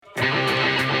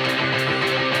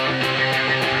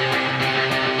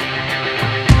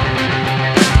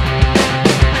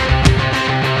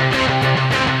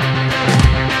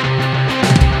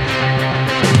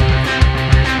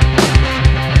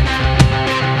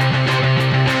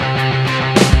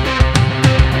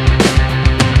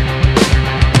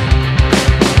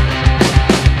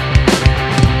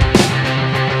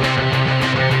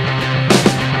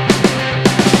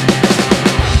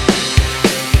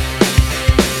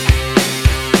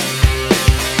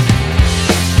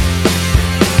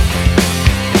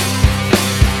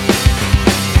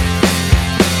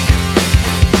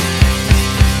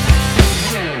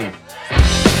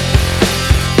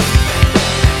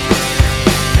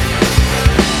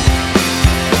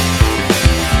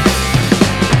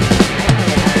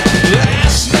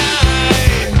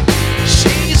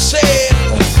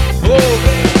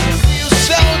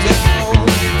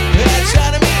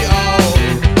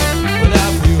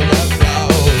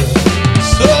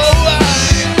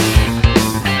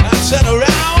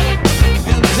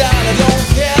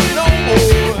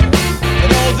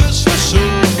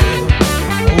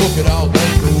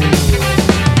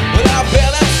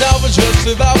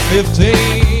15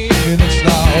 minutes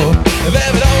now.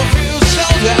 Baby, don't feel so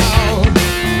down,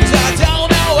 'cause I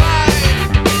don't know why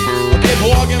I keep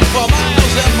walking for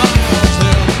miles and miles,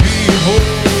 and people,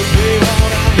 they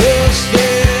won't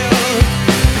understand.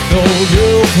 No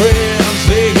girlfriends,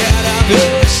 they can't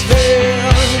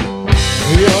understand.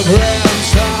 Your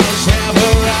grandsons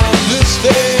never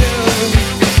understand.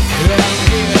 And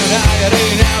even I, they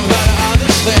never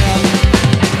understand.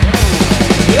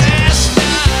 Last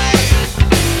night,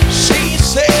 she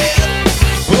said,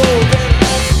 oh, baby,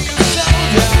 don't feel so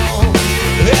down.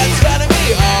 They're turning me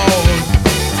on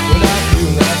when I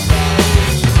feel that down.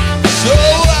 So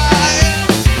I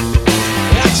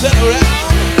turn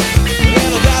around,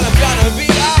 and I thought I'm gonna be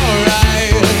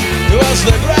alright. It was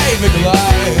the great big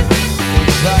lie,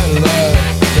 inside of love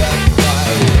that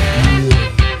night.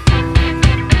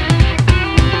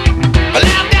 I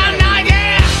left that night,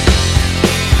 yeah.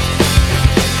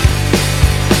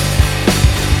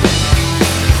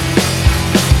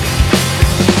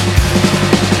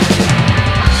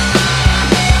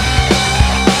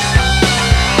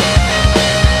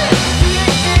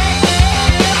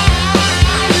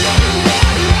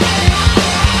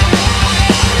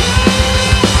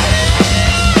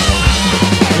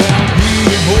 And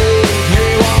people,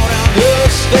 they won't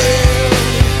understand.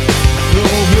 No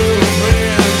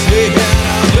girlfriends, they can't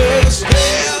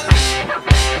understand.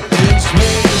 These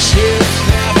relationships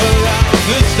never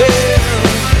understand.